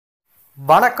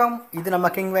வணக்கம். இது நம்ம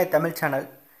கிங்வே தமிழ் சேனல்.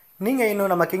 நீங்கள் இன்னும்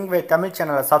நம்ம கிங்வே தமிழ்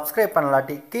சேனலை சப்ஸ்கிரைப்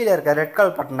பண்ணலாட்டி கீழே இருக்க ரெட்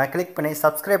கலர் பட்டனை கிளிக் பண்ணி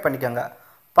சப்ஸ்கிரைப் பண்ணிக்கோங்க.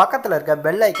 பக்கத்தில் இருக்க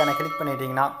பெல் ஐக்கானை கிளிக்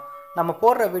பண்ணிட்டீங்கன்னா நம்ம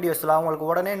போடுற வீடியோஸ்லாம் உங்களுக்கு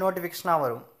உடனே நோட்டிஃபிகேஷனாக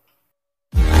வரும்.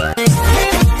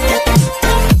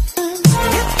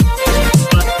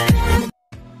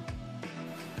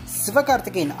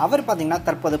 சிவகார்த்திகேயன் அவர் பார்த்தீங்கன்னா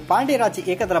தற்போது பாண்டியராஜ்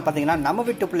இயக்கத்தில் பார்த்தீங்கன்னா நம்ம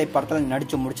வீட்டு பிள்ளை படத்தில்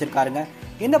நடித்து முடிச்சிருக்காருங்க.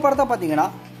 இந்த படத்தை பார்த்தீங்கன்னா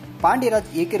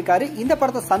பாண்டியராஜ் இயக்கியிருக்காரு. இந்த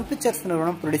படத்தை சன் பிக்சர்ஸ்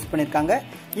நிறுவனம் ப்ரொடியூஸ் பண்ணியிருக்காங்க.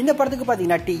 இந்த படத்துக்கு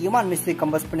பார்த்தீங்கன்னா D.Imman மியூசிக்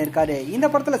கம்போஸ் பண்ணியிருக்காரு. இந்த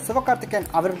படத்தில் சிவகார்த்திகேயன்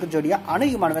அவருக்கு ஜோடியா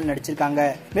இமானுவேல் நடிச்சிருக்காங்க.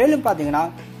 மேலும் பார்த்தீங்கன்னா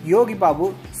யோகி பாபு,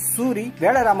 சூரி,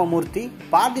 வேலராமமூர்த்தி,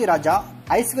 பாரதிராஜா,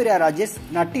 ஐஸ்வர்யா ராஜேஷ்,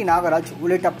 நட்டி நாகராஜ்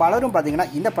உள்ளிட்ட பலரும் பார்த்தீங்கன்னா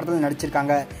இந்த படத்தில்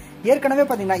நடிச்சிருக்காங்க. ஏற்கனவே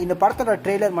பார்த்தீங்கன்னா இந்த படத்தோட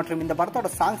ட்ரெய்லர் மற்றும் இந்த படத்தோட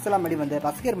சாங்ஸ் எல்லாம் வெளிவந்து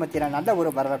ரசிகர் மத்தியில் நல்ல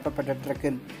ஒரு வரவேற்பு பெற்று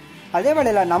இருக்கு. அதே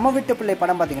வேளையில் நம்ம வீட்டு பிள்ளை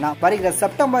படம் பார்த்தீங்கன்னா வருகிற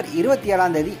செப்டம்பர்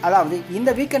 27 அதாவது இந்த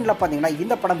வீக்கெண்டில் பார்த்தீங்கன்னா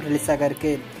இந்த படம் ரிலீஸ் ஆக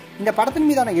இருக்கு. இந்த படத்தின்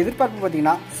மீதான எதிர்பார்ப்பு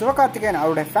பார்த்தீங்கன்னா சிவகார்த்திகேயன்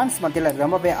அவருடைய ஃபேன்ஸ் மத்தியில்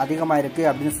ரொம்பவே அதிகமாக இருக்கு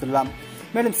அப்படின்னு சொல்லலாம்.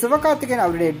 மேலும் சிவகார்த்திகேயன்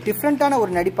அவருடைய டிஃப்ரெண்டான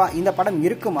ஒரு நடிப்பா இந்த படம்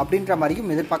இருக்கும் அப்படின்ற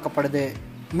மாதிரியும் எதிர்பார்க்கப்படுது.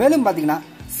 மேலும் பார்த்தீங்கன்னா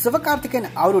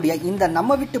சிவகார்த்திகேயன் அவருடைய இந்த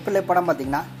நம்ம வீட்டு பிள்ளை படம்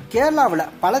பார்த்தீங்கன்னா கேரளாவில்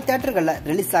பல தியேட்டர்களில்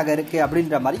ரிலீஸ் ஆக இருக்கு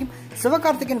அப்படின்ற மாதிரியும்,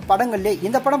 சிவகார்த்திகேயன் படங்கள்லேயே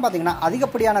இந்த படம் பார்த்தீங்கன்னா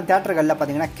அதிகப்படியான தியேட்டர்களில்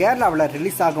பார்த்தீங்கன்னா கேரளாவில்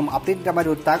ரிலீஸ் ஆகும் அப்படின்ற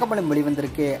மாதிரி ஒரு தகவலும்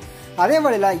வெளிவந்திருக்கு. அதே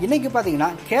வேளையில் இன்னைக்கு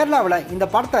பார்த்தீங்கன்னா கேரளாவில் இந்த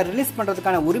படத்தை ரிலீஸ்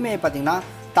பண்ணுறதுக்கான உரிமையை பார்த்தீங்கன்னா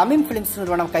தமிழ் பிலிம்ஸ்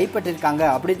நிறுவனம் கைப்பற்றிருக்காங்க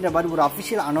அப்படின்ற மாதிரி ஒரு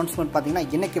அஃபிஷியல் அனௌன்ஸ்மெண்ட் பார்த்தீங்கன்னா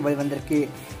இன்னைக்கு வெளிவந்திருக்கு.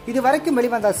 இது வரைக்கும்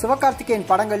வெளிவந்த சிவகார்த்திகேயன்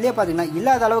படங்கள்லேயே பார்த்தீங்கன்னா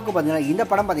இல்லாத அளவுக்கு பார்த்தீங்கன்னா இந்த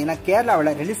படம் பார்த்தீங்கன்னா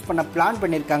கேரளாவில் ரிலீஸ் பண்ண பிளான்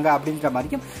பண்ணியிருக்காங்க அப்படின்ற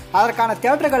மாதிரியும், அதற்கான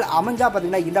தியேட்டர்கள் அமைஞ்சா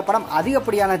பார்த்தீங்கன்னா இந்த படம்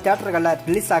அதிகப்படியான தியேட்டர்களில்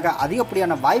ரிலீஸ் ஆக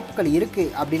அதிகப்படியான வாய்ப்புகள் இருக்கு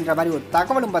அப்படின்ற மாதிரி ஒரு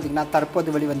தகவலும் பார்த்தீங்கன்னா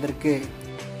தற்போது வெளிவந்திருக்கு.